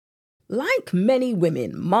Like many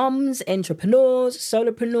women, mums, entrepreneurs,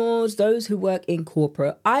 solopreneurs, those who work in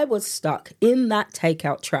corporate, I was stuck in that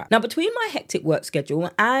takeout trap. Now, between my hectic work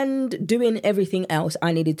schedule and doing everything else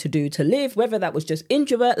I needed to do to live, whether that was just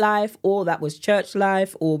introvert life or that was church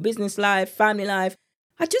life or business life, family life,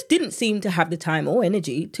 I just didn't seem to have the time or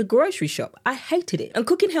energy to grocery shop. I hated it. And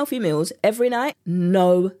cooking healthy meals every night,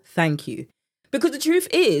 no thank you. Because the truth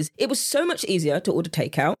is, it was so much easier to order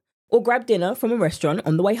takeout or grab dinner from a restaurant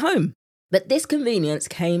on the way home. But this convenience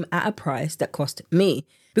came at a price that cost me.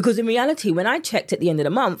 Because in reality, when I checked at the end of the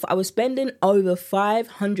month, I was spending over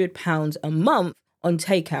 £500 a month on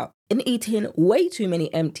takeout and eating way too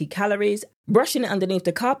many empty calories, brushing it underneath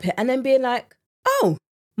the carpet and then being like, oh,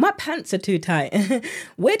 my pants are too tight.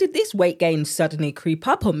 Where did this weight gain suddenly creep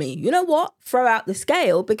up on me? You know what? Throw out the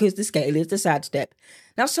scale because the scale is the sad step.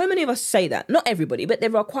 Now, so many of us say that. Not everybody, but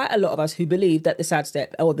there are quite a lot of us who believe that the sad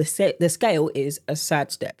step or the scale is a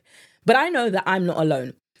sad step. But I know that I'm not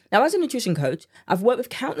alone. Now, as a nutrition coach, I've worked with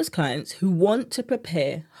countless clients who want to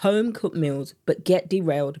prepare home-cooked meals but get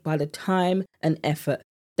derailed by the time and effort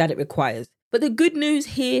that it requires. But the good news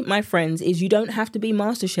here, my friends, is you don't have to be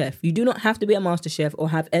MasterChef. You do not have to be a MasterChef or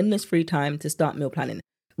have endless free time to start meal planning.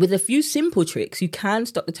 With a few simple tricks, you can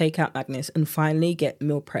stop the takeout madness and finally get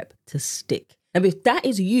meal prep to stick. And if that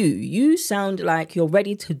is you, you sound like you're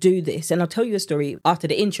ready to do this. And I'll tell you a story after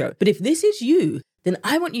the intro. But if this is you, then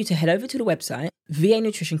I want you to head over to the website,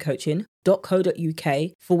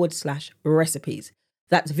 vanutritioncoaching.co.uk/recipes.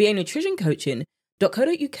 That's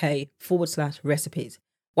vanutritioncoaching.co.uk/recipes.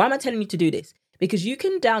 Why am I telling you to do this? Because you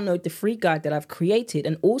can download the free guide that I've created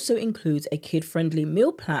and also includes a kid-friendly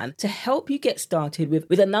meal plan to help you get started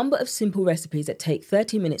with a number of simple recipes that take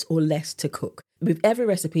 30 minutes or less to cook. With every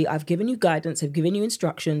recipe, I've given you guidance, I've given you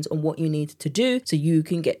instructions on what you need to do so you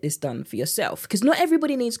can get this done for yourself. Because not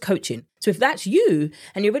everybody needs coaching. So if that's you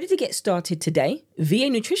and you're ready to get started today,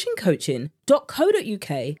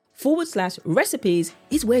 vanutritioncoaching.co.uk/recipes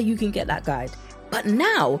is where you can get that guide. But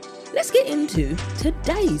now, let's get into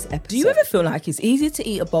today's episode. Do you ever feel like it's easier to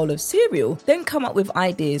eat a bowl of cereal than come up with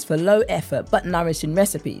ideas for low effort but nourishing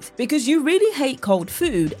recipes? Because you really hate cold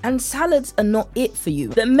food and salads are not it for you.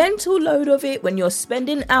 The mental load of it when you're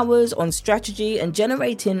spending hours on strategy and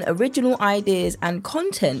generating original ideas and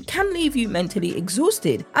content can leave you mentally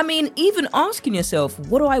exhausted. I mean, even asking yourself,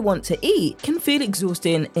 what do I want to eat, can feel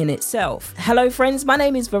exhausting in itself. Hello friends, my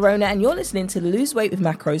name is Verona and you're listening to the Lose Weight with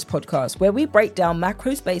Macros podcast, where we break down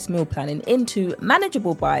macros-based meal planning into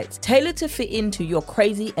manageable bites tailored to fit into your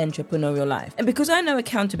crazy entrepreneurial life. And because I know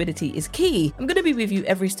accountability is key, I'm going to be with you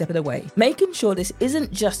every step of the way, making sure this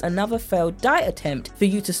isn't just another failed diet attempt for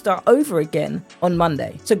you to start over again on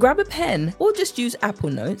Monday. So grab a pen or just use Apple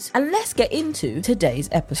Notes and let's get into today's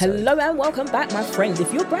episode. Hello and welcome back, my friends.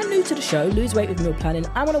 If you're brand new to the show, Lose Weight with Meal Planning,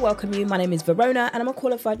 I want to welcome you. My name is Verona and I'm a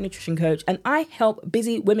qualified nutrition coach and I help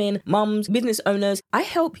busy women, mums, business owners. I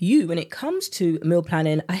help you when it comes to meal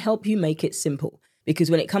planning. I help you make it simple. Because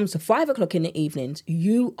when it comes to 5 o'clock in the evenings,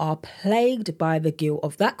 you are plagued by the guilt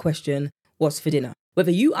of that question, what's for dinner?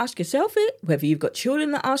 Whether you ask yourself it, whether you've got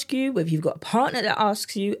children that ask you, whether you've got a partner that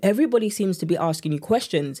asks you, everybody seems to be asking you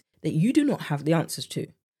questions that you do not have the answers to.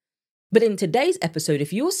 But in today's episode,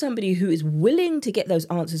 if you're somebody who is willing to get those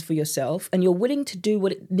answers for yourself and you're willing to do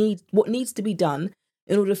what needs to be done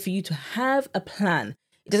in order for you to have a plan.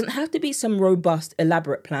 It doesn't have to be some robust,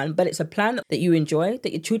 elaborate plan, but it's a plan that you enjoy,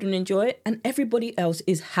 that your children enjoy, and everybody else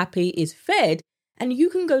is happy, is fed, and you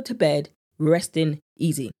can go to bed resting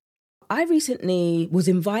easy. I recently was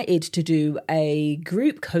invited to do a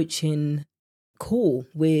group coaching call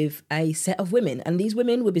with a set of women, and these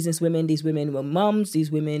women were business women, these women were mums,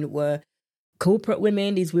 these women were corporate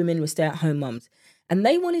women, these women were stay-at-home mums, and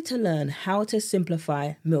they wanted to learn how to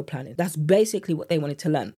simplify meal planning. That's basically what they wanted to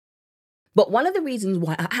learn. But one of the reasons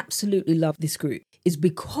why I absolutely love this group is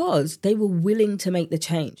because they were willing to make the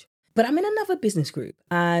change. But I'm in another business group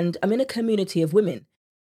and I'm in a community of women.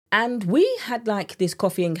 And we had like this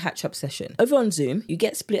coffee and catch up session. Over on Zoom, you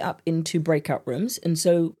get split up into breakout rooms. And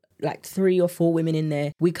so like 3 or 4 women in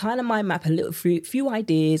there, we kind of mind map a little few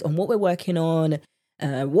ideas on what we're working on,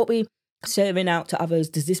 what we're serving out to others.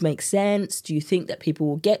 Does this make sense? Do you think that people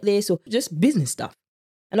will get this? Or just business stuff.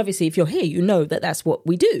 And obviously, if you're here, you know that that's what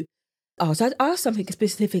we do. Oh, so I asked something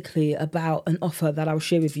specifically about an offer that I'll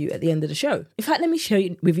share with you at the end of the show. In fact, let me share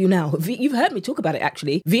it with you now. You've heard me talk about it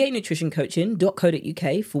actually.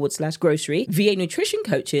 vanutritioncoaching.co.uk/grocery.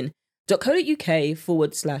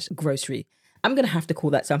 vanutritioncoaching.co.uk/grocery. I'm going to have to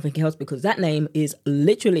call that something else because that name is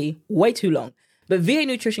literally way too long. But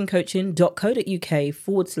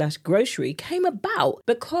vanutritioncoaching.co.uk/grocery came about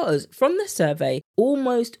because from the survey,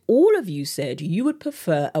 almost all of you said you would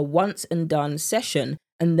prefer a once and done session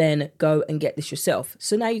and then go and get this yourself.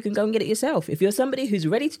 So now you can go and get it yourself. If you're somebody who's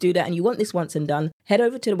ready to do that and you want this once and done, head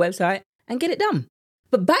over to the website and get it done.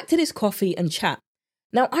 But back to this coffee and chat.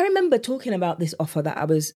 Now, I remember talking about this offer that I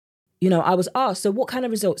was asked, so what kind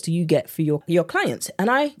of results do you get for your clients?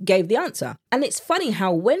 And I gave the answer. And it's funny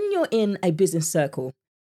how when you're in a business circle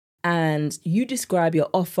and you describe your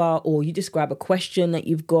offer or you describe a question that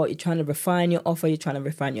you've got, you're trying to refine your offer, you're trying to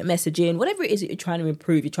refine your messaging, whatever it is that you're trying to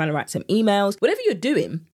improve, you're trying to write some emails, whatever you're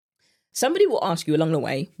doing, somebody will ask you along the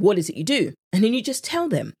way, what is it you do? And then you just tell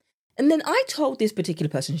them. And then I told this particular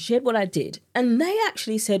person, shared what I did. And they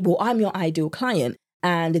actually said, well, I'm your ideal client.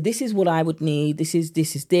 And this is what I would need. This is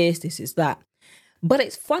that. But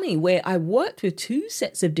it's funny where I worked with two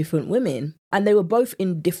sets of different women and they were both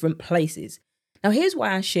in different places. Now, here's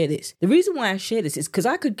why I share this. The reason why I share this is because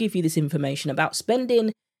I could give you this information about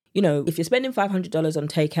spending, if you're spending $500 on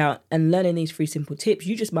Takeout and learning these free simple tips,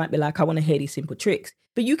 you just might be like, I want to hear these simple tricks.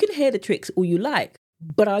 But you can hear the tricks all you like.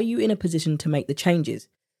 But are you in a position to make the changes?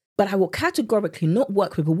 But I will categorically not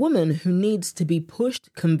work with a woman who needs to be pushed,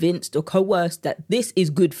 convinced, or coerced that this is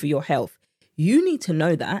good for your health. You need to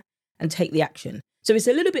know that and take the action. So it's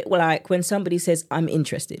a little bit like when somebody says, I'm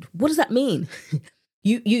interested. What does that mean?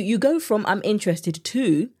 You go from I'm interested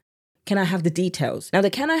to, can I have the details? Now,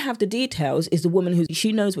 the can I have the details is the woman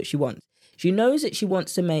she knows what she wants. She knows that she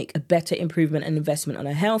wants to make a better improvement and investment on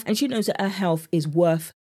her health. And she knows that her health is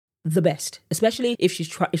worth the best, especially if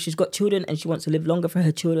she's got children and she wants to live longer for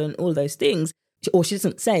her children, all of those things. Or she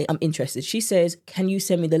doesn't say, I'm interested. She says, can you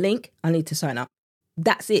send me the link? I need to sign up.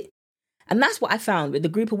 That's it. And that's what I found with the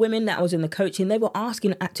group of women that I was in the coaching. They were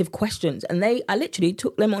asking active questions and I literally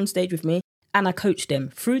took them on stage with me and I coached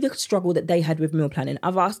them through the struggle that they had with meal planning.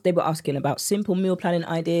 They were asking about simple meal planning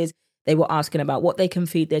ideas. They were asking about what they can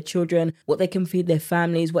feed their children, what they can feed their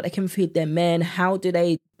families, what they can feed their men, how do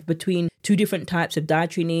they, between two different types of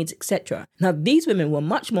dietary needs, etc. Now, these women were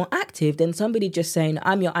much more active than somebody just saying,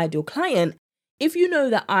 I'm your ideal client. If you know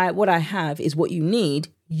that what I have is what you need,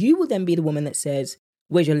 you will then be the woman that says,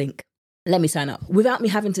 where's your link? Let me sign up. Without me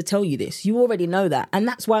having to tell you this, you already know that. And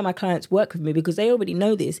that's why my clients work with me, because they already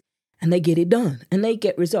know this and they get it done and they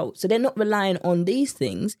get results. So they're not relying on these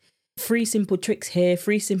things. Free simple tricks here,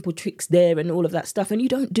 free simple tricks there, and all of that stuff. And you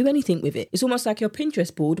don't do anything with it. It's almost like your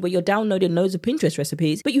Pinterest board where you're downloading loads of Pinterest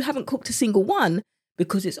recipes, but you haven't cooked a single one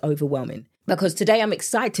because it's overwhelming. Because today I'm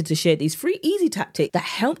excited to share these free easy tactics that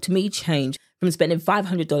helped me change from spending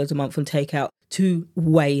 $500 a month on Takeout to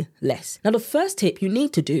way less. Now, the first tip you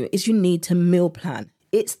need to do is you need to meal plan.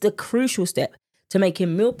 It's the crucial step to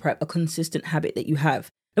making meal prep a consistent habit that you have.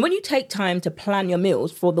 And when you take time to plan your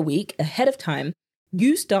meals for the week ahead of time,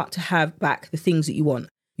 you start to have back the things that you want.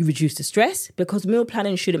 You reduce the stress because meal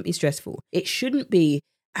planning shouldn't be stressful. It shouldn't be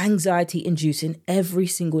anxiety inducing every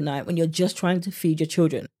single night when you're just trying to feed your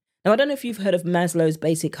children. Now, I don't know if you've heard of Maslow's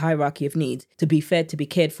basic hierarchy of needs: to be fed, to be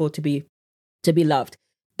cared for, to be loved.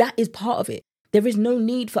 That is part of it. There is no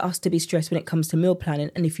need for us to be stressed when it comes to meal planning.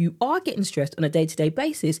 And if you are getting stressed on a day-to-day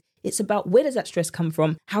basis, it's about where does that stress come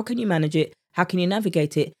from? How can you manage it? How can you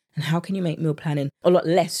navigate it? And how can you make meal planning a lot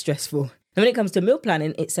less stressful? And when it comes to meal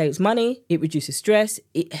planning, it saves money, it reduces stress,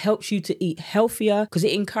 it helps you to eat healthier because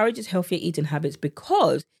it encourages healthier eating habits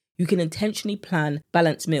because you can intentionally plan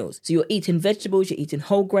balanced meals. So you're eating vegetables, you're eating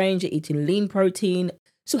whole grains, you're eating lean protein.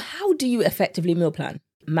 So how do you effectively meal plan?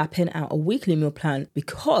 Mapping out a weekly meal plan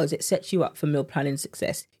because it sets you up for meal planning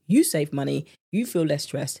success. You save money, you feel less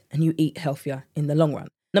stressed, and you eat healthier in the long run.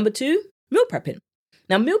 Number 2, meal prepping.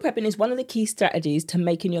 Now, meal prepping is one of the key strategies to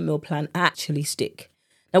making your meal plan actually stick.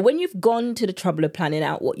 Now, when you've gone to the trouble of planning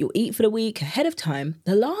out what you'll eat for the week ahead of time,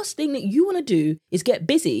 the last thing that you want to do is get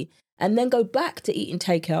busy and then go back to eating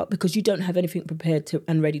takeout because you don't have anything prepared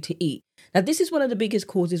and ready to eat. Now, this is one of the biggest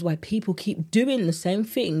causes why people keep doing the same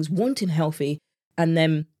things, wanting healthy, and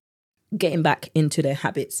then getting back into their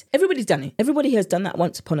habits. Everybody's done it. Everybody has done that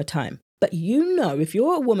once upon a time. But if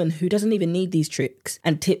you're a woman who doesn't even need these tricks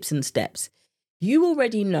and tips and steps, you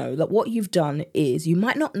already know that what you've done is you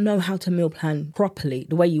might not know how to meal plan properly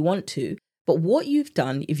the way you want to, but what you've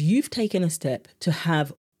done, if you've taken a step to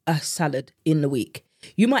have a salad in the week,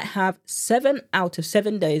 you might have 7 out of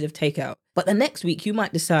 7 days of takeout, but the next week you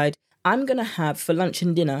might decide, I'm going to have for lunch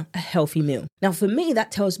and dinner a healthy meal. Now, for me,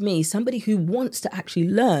 that tells me somebody who wants to actually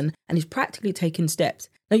learn and is practically taking steps.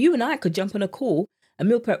 Now, you and I could jump on a call, a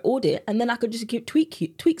meal prep audit, and then I could just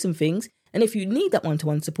tweak some things. And if you need that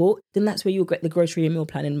one-to-one support, then that's where you'll get the grocery and meal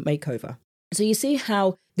planning makeover. So you see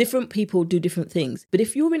how different people do different things. But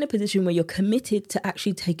if you're in a position where you're committed to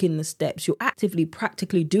actually taking the steps, you're actively,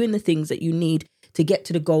 practically doing the things that you need to get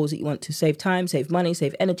to the goals that you want to save time, save money,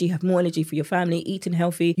 save energy, have more energy for your family, eating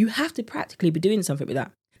healthy, you have to practically be doing something with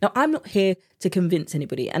that. Now, I'm not here to convince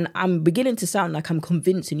anybody, and I'm beginning to sound like I'm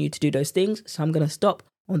convincing you to do those things. So I'm going to stop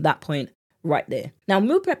on that point right there. Now,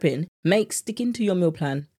 meal prepping makes sticking to your meal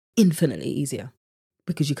plan infinitely easier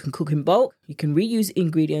because you can cook in bulk, you can reuse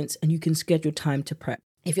ingredients, and you can schedule time to prep.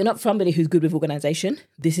 If you're not somebody who's good with organization,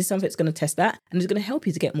 this is something that's going to test that and it's going to help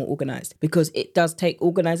you to get more organized because it does take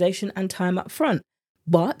organization and time up front.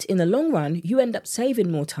 But in the long run, you end up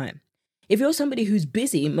saving more time. If you're somebody who's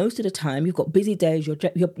busy most of the time, you've got busy days, you're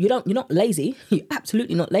not lazy, you're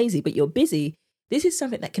absolutely not lazy, but you're busy, this is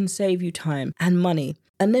something that can save you time and money.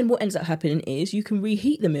 And then what ends up happening is you can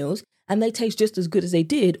reheat the meals and they taste just as good as they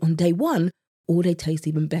did on day one, or they taste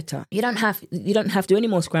even better. You don't have to do any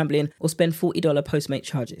more scrambling or spend $40 Postmate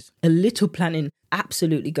charges. A little planning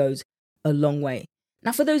absolutely goes a long way.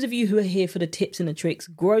 Now, for those of you who are here for the tips and the tricks,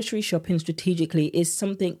 grocery shopping strategically is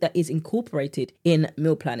something that is incorporated in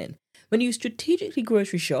meal planning. When you strategically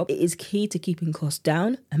grocery shop, it is key to keeping costs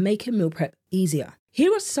down and making meal prep easier.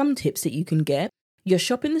 Here are some tips that you can get. You're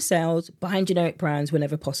shopping the sales, buying generic brands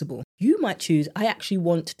whenever possible. You might choose, I actually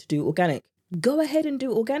want to do organic. Go ahead and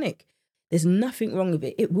do organic. There's nothing wrong with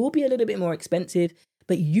it. It will be a little bit more expensive,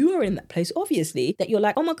 but you are in that place, obviously, that you're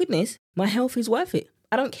like, oh my goodness, my health is worth it.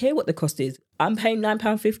 I don't care what the cost is. I'm paying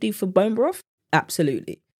 £9.50 for bone broth.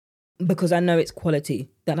 Absolutely. Because I know it's quality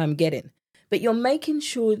that I'm getting. But you're making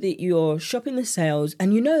sure that you're shopping the sales.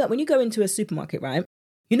 And you know that when you go into a supermarket, right?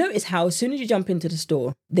 You notice how as soon as you jump into the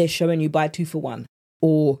store, they're showing you buy 2 for 1.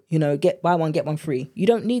 Or, buy one, get one free. You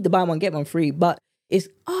don't need the buy one, get one free, but it's,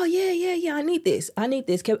 oh, yeah, I need this.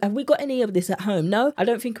 Have we got any of this at home? No, I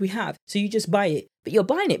don't think we have. So you just buy it. But you're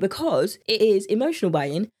buying it because it is emotional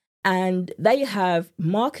buying and they have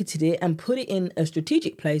marketed it and put it in a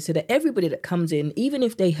strategic place so that everybody that comes in, even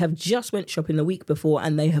if they have just went shopping the week before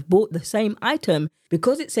and they have bought the same item,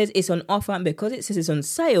 because it says it's on offer and because it says it's on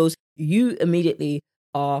sales, you immediately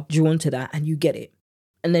are drawn to that and you get it.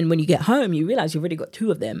 And then when you get home, you realize you've already got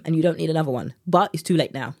 2 of them and you don't need another one, but it's too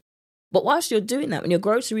late now. But whilst you're doing that, when you're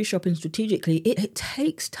grocery shopping strategically, it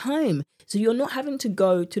takes time. So you're not having to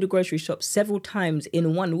go to the grocery shop several times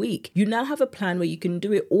in 1 week. You now have a plan where you can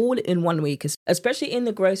do it all in 1 week, especially in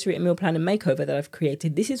the grocery and meal planning makeover that I've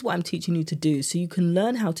created. This is what I'm teaching you to do. So you can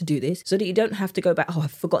learn how to do this so that you don't have to go back, oh,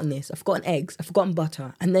 I've forgotten this, I've forgotten eggs, I've forgotten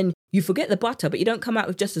butter. And then you forget the butter, but you don't come out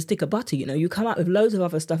with just a stick of butter, you come out with loads of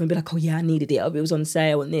other stuff and be like, oh yeah, I needed it. Oh, it was on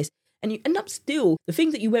sale and this. And you end up still, the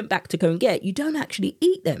things that you went back to go and get, you don't actually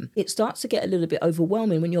eat them. It starts to get a little bit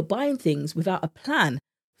overwhelming when you're buying things without a plan.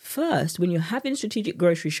 First, when you're having strategic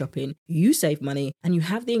grocery shopping, you save money and you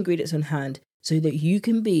have the ingredients on hand so that you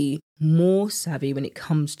can be more savvy when it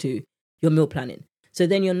comes to your meal planning. So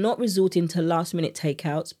then you're not resorting to last minute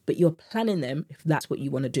takeouts, but you're planning them if that's what you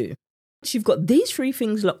want to do. Once you've got these 3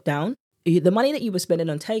 things locked down, the money that you were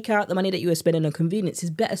spending on takeout, the money that you were spending on convenience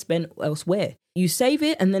is better spent elsewhere. You save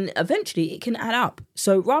it and then eventually it can add up.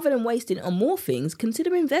 So rather than wasting on more things,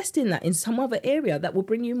 consider investing that in some other area that will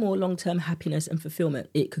bring you more long-term happiness and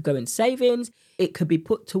fulfillment. It could go in savings. It could be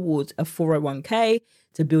put towards a 401k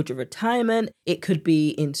to build your retirement. It could be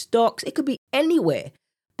in stocks. It could be anywhere.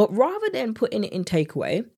 But rather than putting it in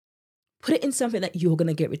takeaway, put it in something that you're going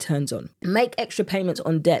to get returns on. Make extra payments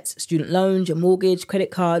on debts, student loans, your mortgage,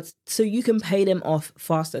 credit cards, so you can pay them off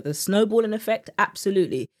faster. The snowballing effect,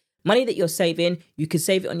 absolutely. Money that you're saving, you can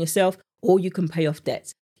save it on yourself or you can pay off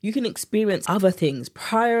debts. You can experience other things,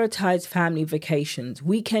 prioritize family vacations,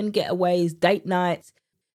 weekend getaways, date nights.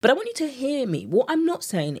 But I want you to hear me. What I'm not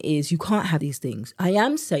saying is you can't have these things. I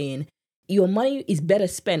am saying your money is better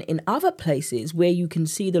spent in other places where you can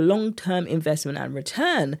see the long-term investment and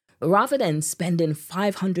return rather than spending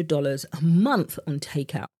 $500 a month on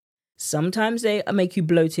takeout. Sometimes they make you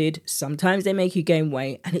bloated, sometimes they make you gain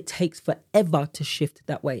weight, and it takes forever to shift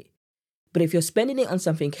that weight. But if you're spending it on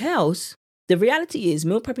something else, the reality is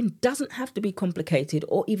meal prepping doesn't have to be complicated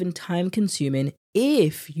or even time-consuming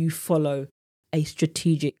if you follow a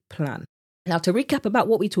strategic plan. Now, to recap about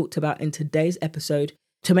what we talked about in today's episode,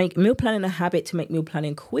 to make meal planning a habit, to make meal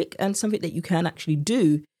planning quick and something that you can actually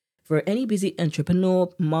do for any busy entrepreneur,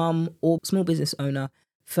 mom, or small business owner,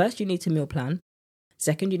 first you need to meal plan.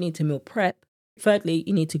 Second, you need to meal prep. Thirdly,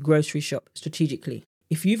 you need to grocery shop strategically.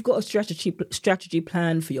 If you've got a strategy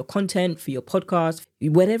plan for your content, for your podcast,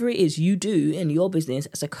 whatever it is you do in your business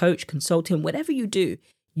as a coach, consultant, whatever you do,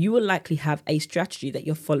 you will likely have a strategy that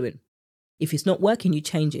you're following. If it's not working, you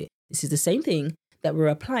change it. This is the same thing that we're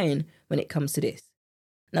applying when it comes to this.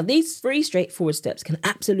 Now, these 3 straightforward steps can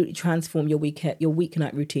absolutely transform your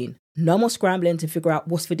weeknight routine. No more scrambling to figure out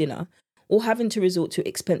what's for dinner or having to resort to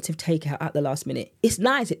expensive takeout at the last minute. It's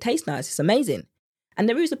nice, it tastes nice, it's amazing. And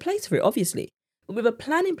there is a place for it, obviously. But with a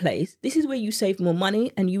plan in place, this is where you save more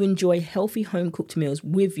money and you enjoy healthy home-cooked meals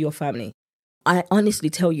with your family. I honestly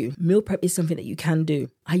tell you, meal prep is something that you can do.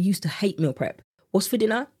 I used to hate meal prep. What's for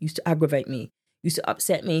dinner used to aggravate me, used to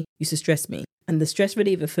upset me, used to stress me. And the stress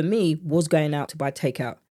reliever for me was going out to buy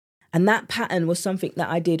takeout. And that pattern was something that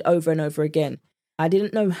I did over and over again. I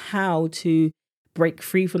didn't know how to break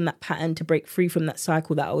free from that pattern, to break free from that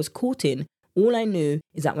cycle that I was caught in. All I knew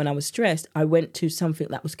is that when I was stressed, I went to something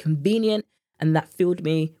that was convenient and that filled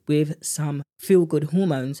me with some feel-good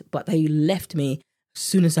hormones, but they left me as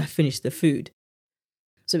soon as I finished the food.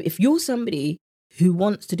 So if you're somebody who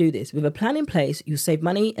wants to do this with a plan in place, you save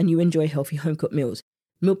money and you enjoy healthy home-cooked meals.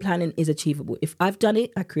 Meal planning is achievable. If I've done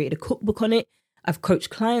it, I created a cookbook on it, I've coached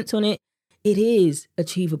clients on it, it is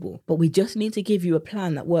achievable. But we just need to give you a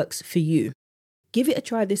plan that works for you. Give it a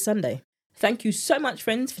try this Sunday. Thank you so much,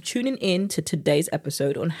 friends, for tuning in to today's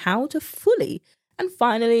episode on how to fully and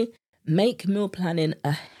finally make meal planning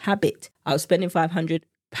a habit. I was spending £500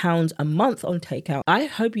 a month on takeout. I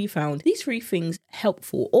hope you found these 3 things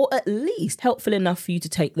helpful, or at least helpful enough for you to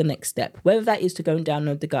take the next step, whether that is to go and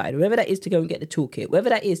download the guide, whether that is to go and get the toolkit, whether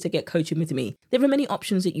that is to get coaching with me. There are many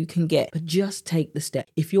options that you can get, but just take the step.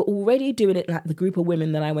 If you're already doing it like the group of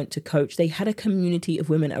women that I went to coach, they had a community of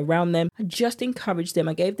women around them. I just encouraged them.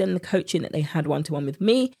 I gave them the coaching that they had one-to-one with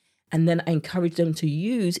me. And then I encouraged them to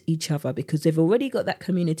use each other because they've already got that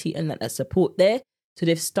community and that support there. So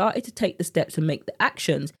they've started to take the steps and make the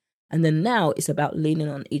actions. And then now it's about leaning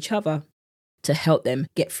on each other to help them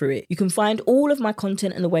get through it. You can find all of my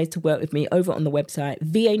content and the ways to work with me over on the website,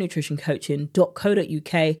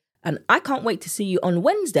 vanutritioncoaching.co.uk. And I can't wait to see you on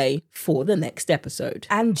Wednesday for the next episode.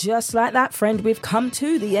 And just like that, friend, we've come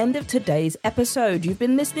to the end of today's episode. You've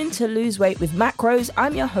been listening to Lose Weight with Macros.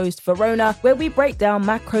 I'm your host, Verona, where we break down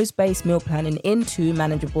macros-based meal planning into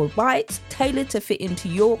manageable bites tailored to fit into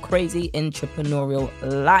your crazy entrepreneurial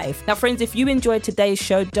life. Now, friends, if you enjoyed today's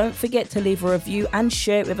show, don't forget to leave a review and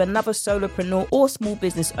share it with another solopreneur or small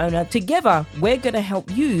business owner. Together, we're going to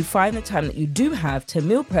help you find the time that you do have to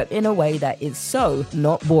meal prep in a way that is so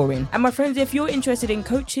not boring. And my friends, if you're interested in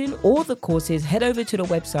coaching or the courses, head over to the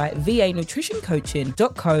website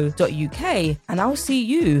vanutritioncoaching.co.uk and I'll see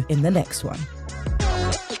you in the next one.